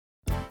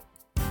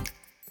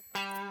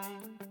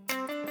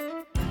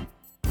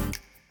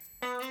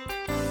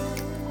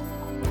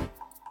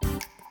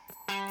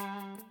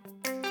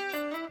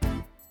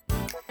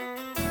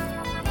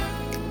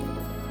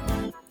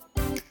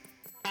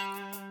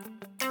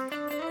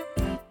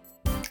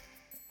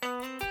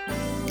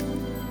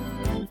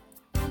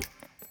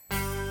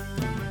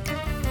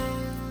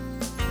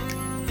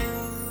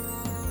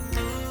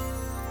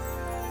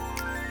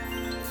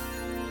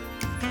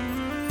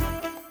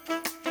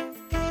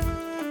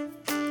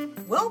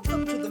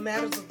Welcome to the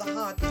Matters of the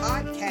Heart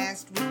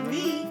podcast with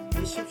me,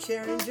 Bishop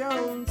Sharon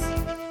Jones.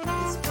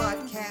 This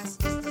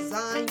podcast is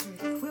designed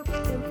to equip,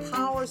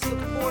 empower,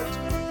 support,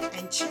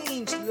 and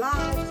change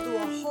lives through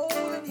a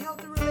whole and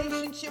healthy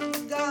relationship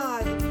with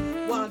God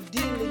while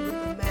dealing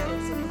with the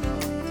matters of the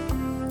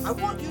heart. I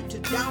want you to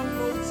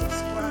download,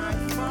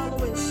 subscribe,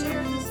 follow, and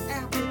share this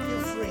app with your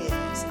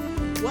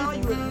friends. While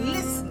you are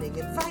listening,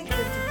 invite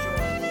them to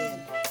join in.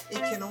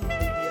 It can only be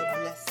a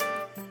blessing.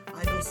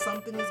 I know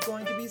something is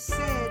going to be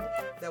said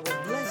that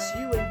will bless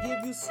you and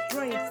give you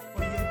strength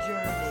for your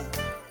journey.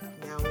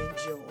 Now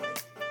enjoy.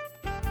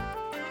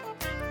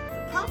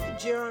 The prophet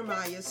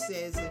Jeremiah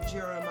says in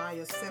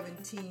Jeremiah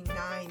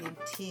 17:9 and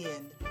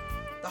 10,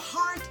 "The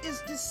heart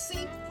is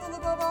deceitful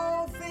above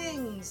all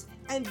things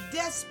and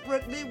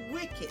desperately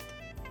wicked.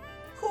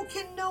 Who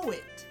can know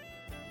it?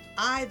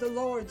 I, the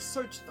Lord,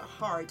 search the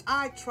heart.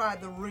 I try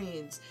the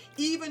reins,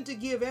 even to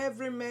give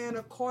every man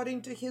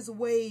according to his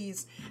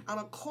ways and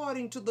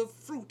according to the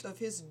fruit of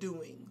his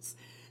doings."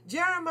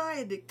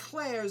 Jeremiah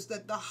declares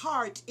that the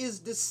heart is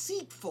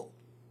deceitful.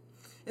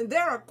 And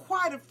there are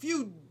quite a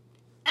few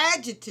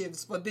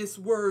adjectives for this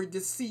word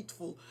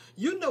deceitful.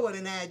 You know what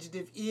an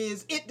adjective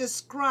is. It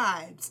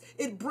describes,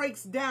 it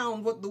breaks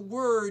down what the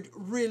word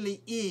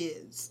really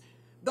is.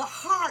 The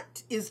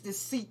heart is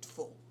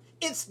deceitful.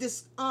 It's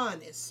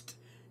dishonest.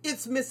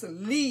 It's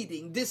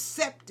misleading,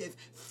 deceptive,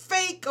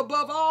 fake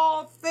above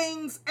all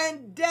things,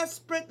 and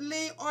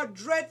desperately or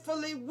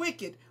dreadfully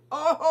wicked.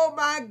 Oh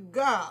my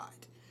God.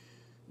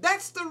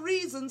 That's the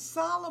reason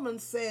Solomon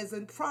says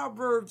in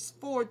Proverbs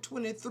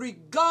 4:23,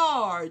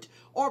 guard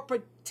or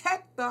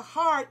protect the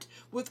heart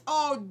with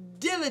all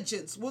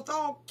diligence, with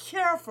all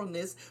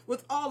carefulness,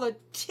 with all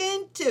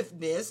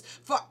attentiveness,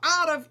 for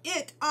out of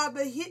it are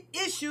the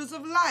issues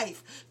of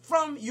life.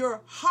 From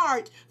your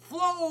heart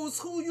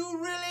flows who you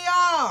really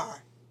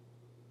are.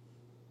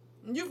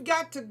 You've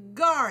got to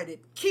guard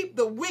it. Keep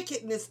the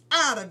wickedness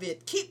out of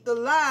it. Keep the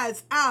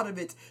lies out of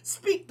it.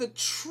 Speak the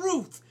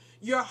truth.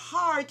 Your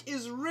heart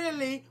is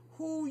really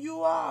who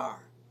you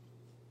are.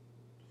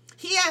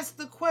 He asked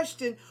the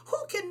question,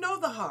 who can know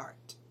the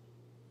heart?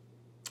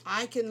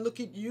 I can look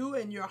at you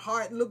and your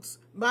heart looks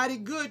mighty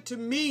good to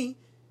me.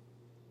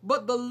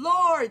 But the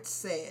Lord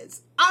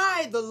says,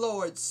 I, the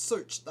Lord,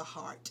 search the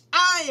heart.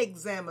 I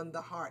examine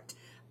the heart.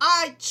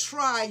 I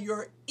try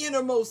your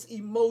innermost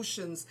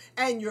emotions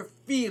and your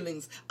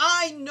feelings.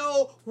 I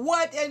know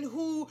what and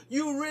who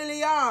you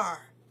really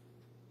are.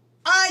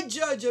 I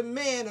judge a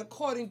man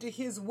according to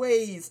his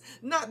ways,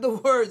 not the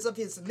words of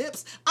his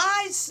lips.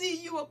 I see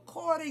you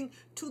according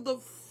to the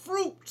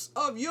fruits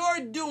of your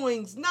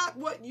doings, not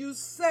what you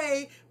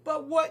say,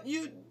 but what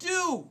you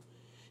do.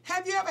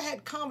 Have you ever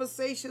had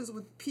conversations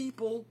with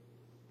people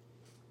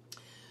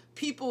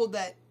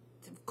that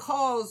have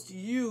caused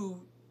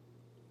you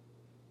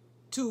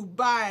to,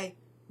 by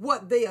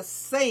what they are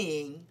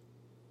saying,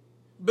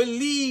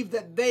 believe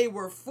that they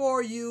were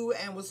for you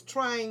and was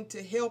trying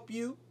to help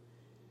you?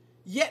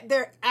 Yet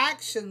their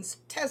actions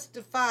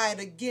testified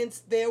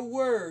against their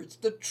words.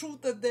 The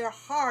truth of their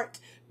heart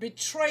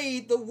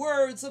betrayed the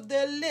words of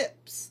their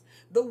lips.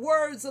 The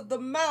words of the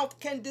mouth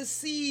can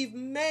deceive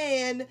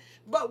man,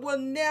 but will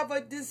never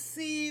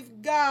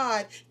deceive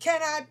God.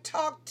 Can I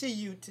talk to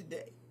you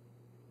today?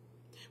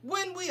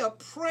 When we are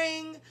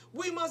praying,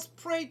 we must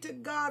pray to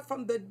God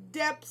from the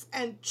depths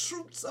and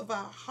truths of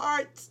our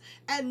hearts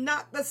and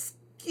not the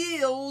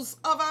skills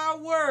of our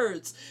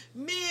words.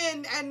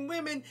 Men and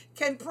women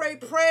can pray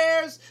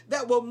prayers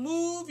that will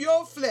move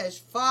your flesh.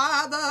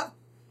 Father,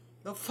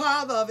 the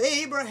Father of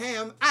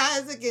Abraham,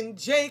 Isaac, and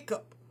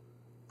Jacob,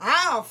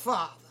 our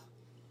Father.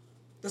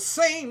 The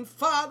same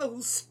Father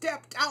who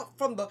stepped out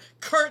from the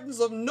curtains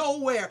of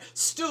nowhere,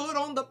 stood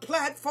on the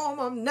platform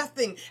of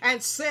nothing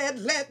and said,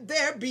 let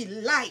there be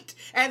light.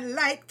 And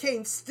light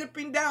came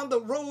stepping down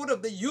the road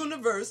of the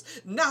universe,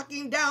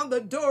 knocking down the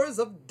doors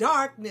of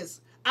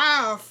darkness.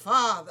 Our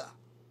Father,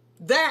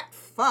 that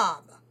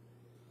Father.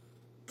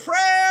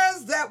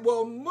 Prayers that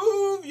will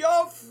move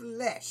your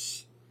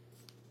flesh.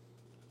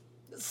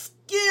 The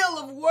skill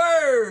of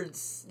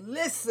words,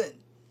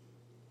 listen.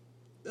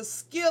 The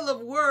skill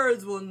of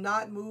words will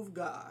not move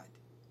God.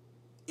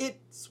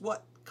 It's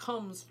what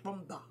comes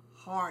from the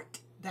heart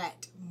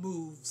that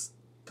moves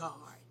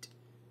God.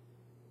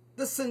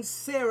 The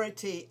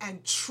sincerity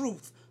and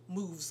truth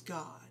moves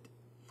God.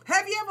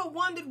 Have you ever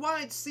wondered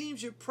why it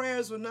seems your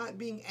prayers were not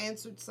being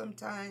answered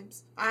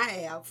sometimes? I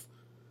have.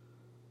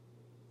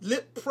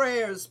 Lip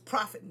prayers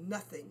profit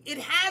nothing. It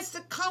has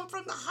to come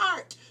from the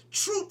heart.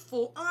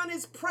 Truthful,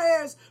 honest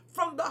prayers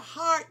from the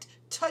heart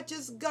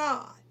touches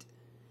God.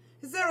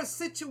 Is there a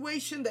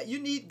situation that you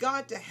need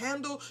God to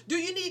handle? Do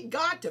you need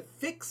God to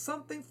fix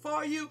something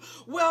for you?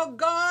 Well,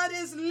 God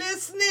is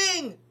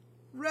listening,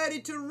 ready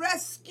to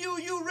rescue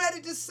you,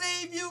 ready to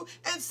save you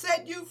and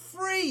set you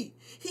free.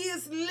 He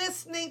is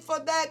listening for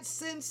that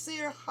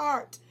sincere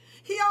heart.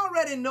 He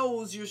already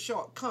knows your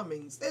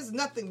shortcomings. There's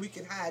nothing we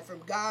can hide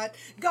from God.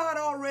 God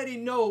already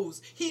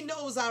knows. He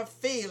knows our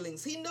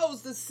failings. He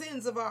knows the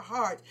sins of our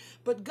heart.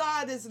 But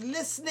God is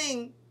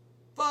listening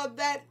for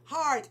that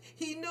heart.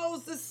 He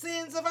knows the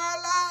sins of our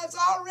lives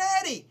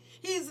already.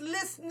 He's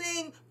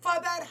listening for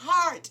that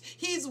heart.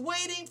 He's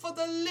waiting for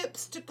the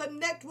lips to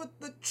connect with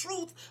the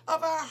truth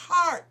of our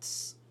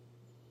hearts.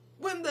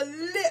 When the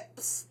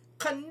lips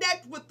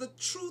connect with the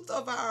truth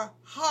of our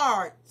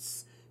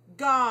hearts,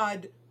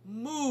 God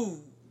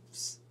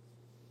moves.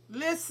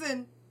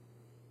 Listen,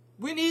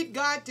 we need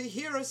God to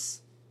hear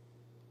us.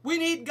 We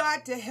need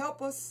God to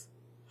help us.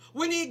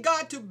 We need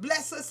God to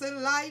bless us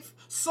in life.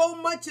 So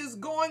much is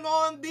going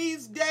on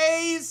these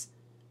days.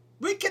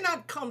 We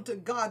cannot come to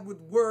God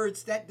with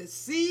words that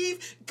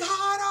deceive.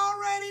 God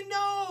already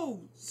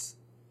knows.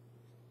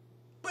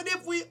 But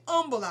if we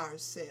humble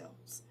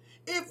ourselves,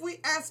 if we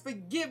ask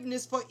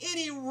forgiveness for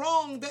any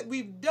wrong that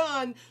we've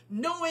done,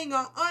 knowing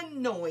or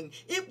unknowing,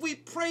 if we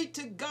pray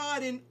to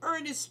God in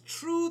earnest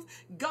truth,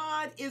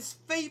 God is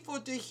faithful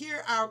to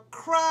hear our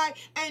cry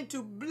and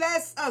to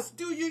bless us.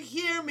 Do you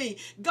hear me?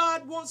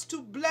 God wants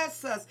to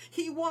bless us.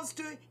 He wants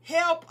to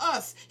help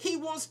us. He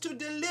wants to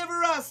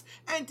deliver us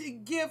and to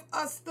give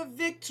us the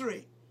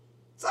victory.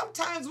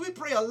 Sometimes we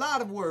pray a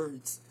lot of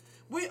words.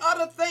 We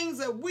utter things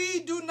that we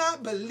do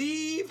not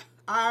believe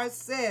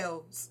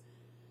ourselves.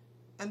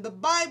 And the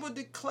Bible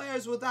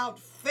declares without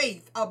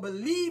faith, a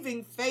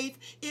believing faith,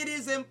 it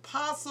is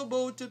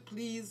impossible to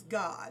please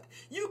God.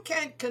 You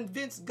can't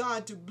convince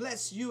God to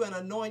bless you and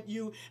anoint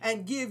you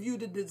and give you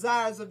the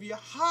desires of your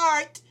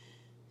heart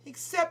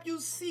except you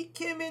seek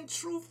him in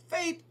true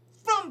faith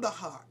from the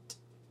heart.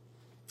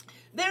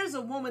 There's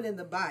a woman in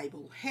the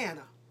Bible,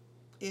 Hannah,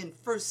 in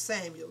 1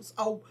 Samuel,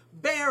 a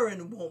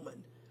barren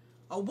woman,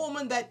 a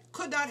woman that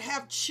could not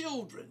have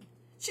children.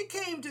 She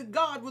came to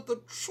God with a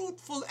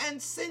truthful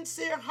and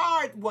sincere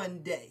heart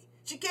one day.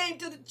 She came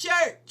to the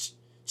church.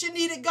 She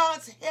needed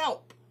God's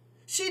help.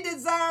 She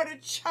desired a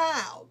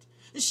child.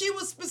 And she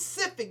was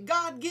specific.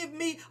 God, give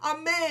me a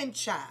man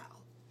child.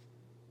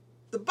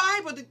 The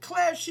Bible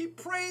declares she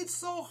prayed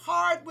so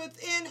hard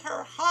within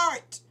her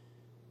heart.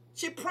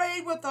 She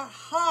prayed with her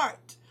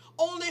heart.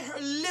 Only her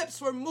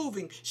lips were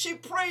moving. She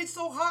prayed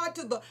so hard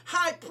till the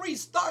high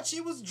priest thought she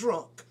was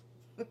drunk.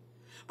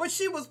 But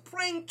she was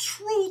praying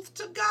truth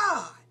to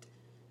God.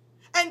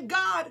 And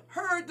God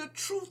heard the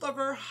truth of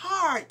her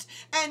heart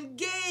and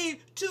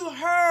gave to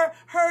her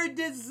her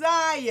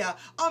desire,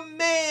 a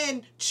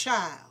man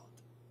child.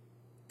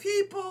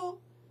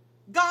 People,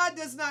 God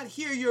does not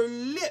hear your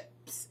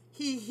lips.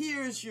 He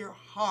hears your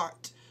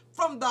heart.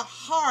 From the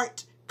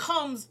heart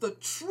comes the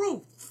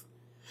truth.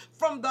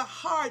 From the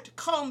heart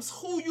comes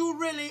who you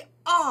really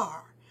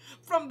are.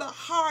 From the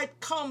heart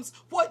comes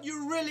what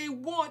you really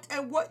want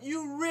and what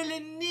you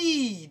really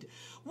need.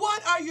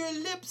 What are your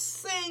lips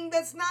saying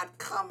that's not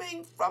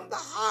coming from the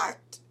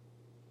heart?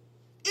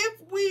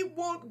 If we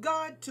want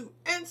God to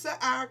answer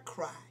our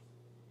cry,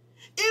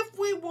 if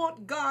we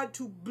want God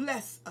to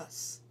bless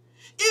us,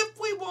 if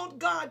we want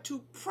God to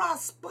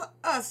prosper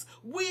us,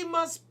 we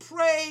must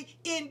pray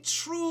in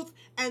truth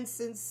and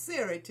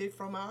sincerity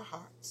from our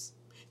hearts.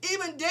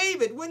 Even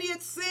David, when he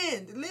had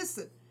sinned,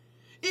 listen,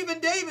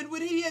 even David,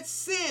 when he had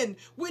sinned,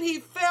 when he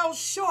fell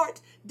short,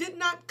 did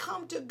not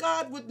come to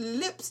God with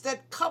lips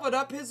that covered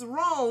up his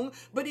wrong,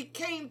 but he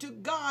came to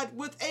God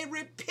with a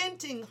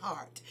repenting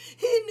heart.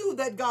 He knew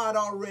that God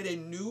already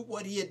knew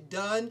what he had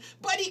done,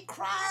 but he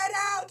cried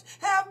out,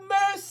 "Have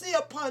mercy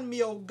upon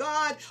me, O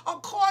God,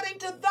 according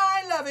to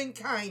thy loving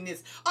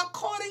kindness,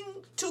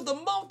 according to the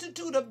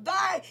multitude of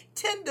thy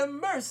tender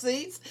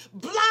mercies,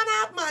 blot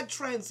out my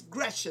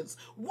transgressions,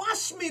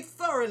 wash me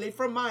thoroughly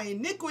from my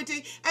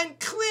iniquity, and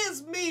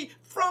cleanse me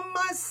from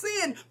my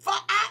sin, for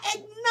I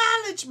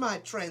acknowledge my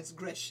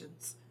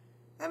transgressions,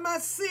 and my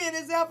sin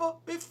is ever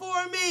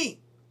before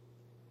me."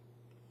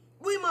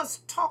 We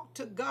must talk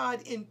to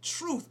God in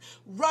truth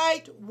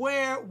right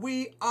where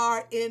we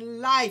are in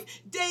life.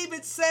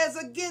 David says,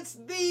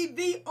 "Against thee,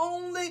 thee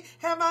only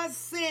have I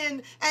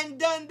sinned and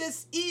done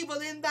this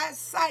evil in thy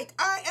sight."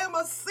 I am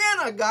a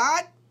sinner,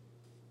 God.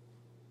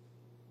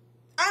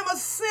 I'm a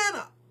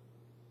sinner,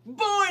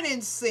 born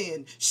in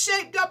sin,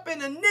 shaped up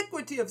in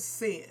iniquity of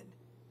sin.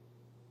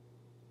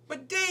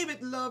 But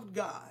David loved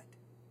God.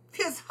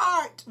 His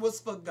heart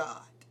was for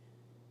God.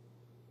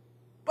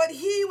 But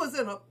he was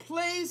in a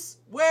place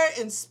where,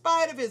 in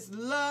spite of his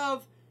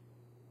love,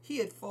 he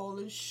had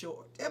fallen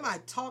short. Am I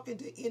talking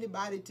to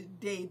anybody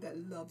today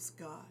that loves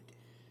God?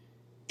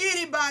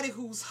 Anybody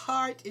whose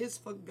heart is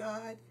for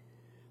God?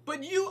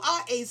 But you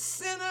are a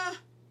sinner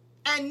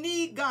and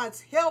need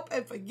God's help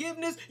and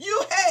forgiveness.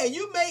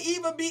 You may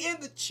even be in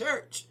the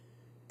church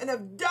and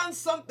have done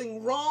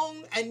something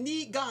wrong and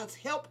need God's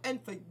help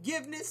and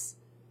forgiveness.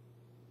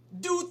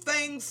 Do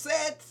things,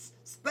 said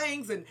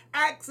things, and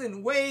acts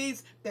in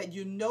ways that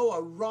you know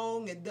are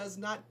wrong and does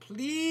not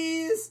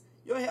please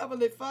your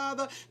Heavenly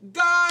Father.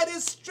 God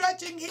is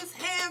stretching his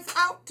hands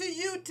out to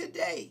you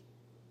today.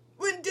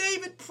 When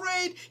David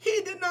prayed,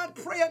 he did not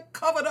pray a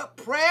covered up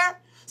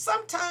prayer.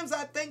 Sometimes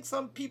I think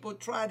some people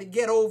try to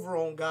get over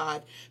on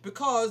God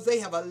because they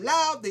have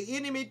allowed the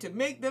enemy to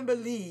make them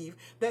believe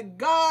that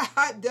God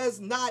does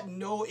not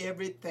know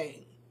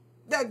everything.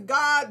 that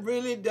God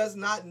really does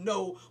not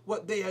know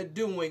what they are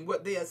doing,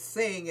 what they are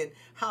saying, and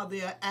how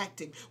they are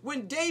acting.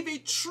 When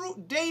David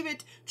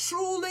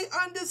truly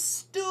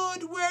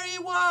understood where he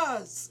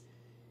was,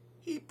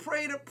 he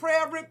prayed a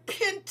prayer of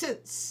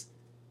repentance,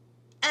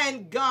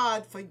 and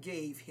God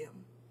forgave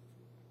him.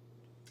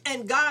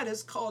 And God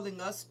is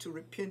calling us to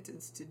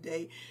repentance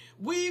today.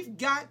 We've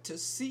got to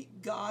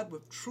seek God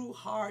with true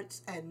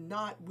hearts and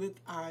not with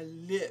our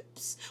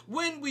lips.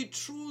 When we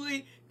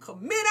truly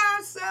commit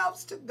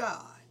ourselves to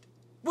God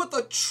with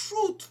a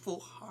truthful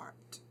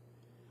heart,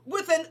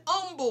 with an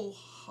humble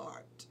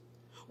heart,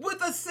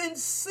 with a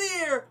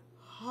sincere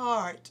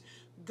heart,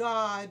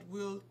 God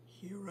will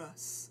hear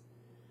us.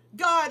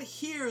 God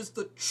hears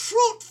the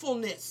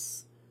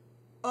truthfulness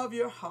of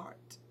your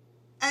heart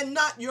and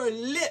not your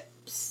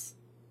lips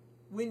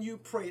when you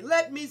pray.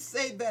 Let me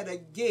say that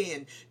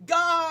again.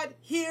 God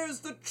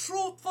hears the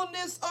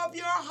truthfulness of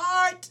your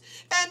heart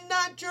and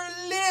not your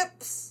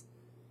lips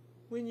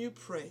when you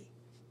pray.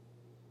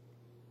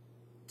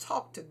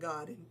 Talk to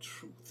God in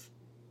truth.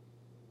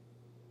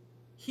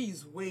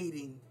 He's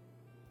waiting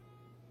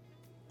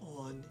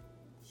on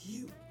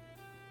you.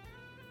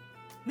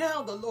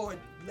 Now the Lord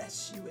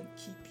bless you and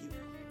keep you.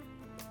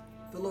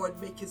 The Lord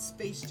make his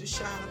face to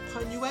shine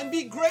upon you and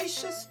be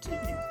gracious to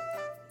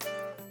you.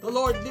 The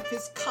Lord lift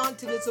his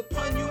countenance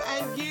upon you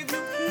and give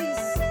you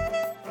peace.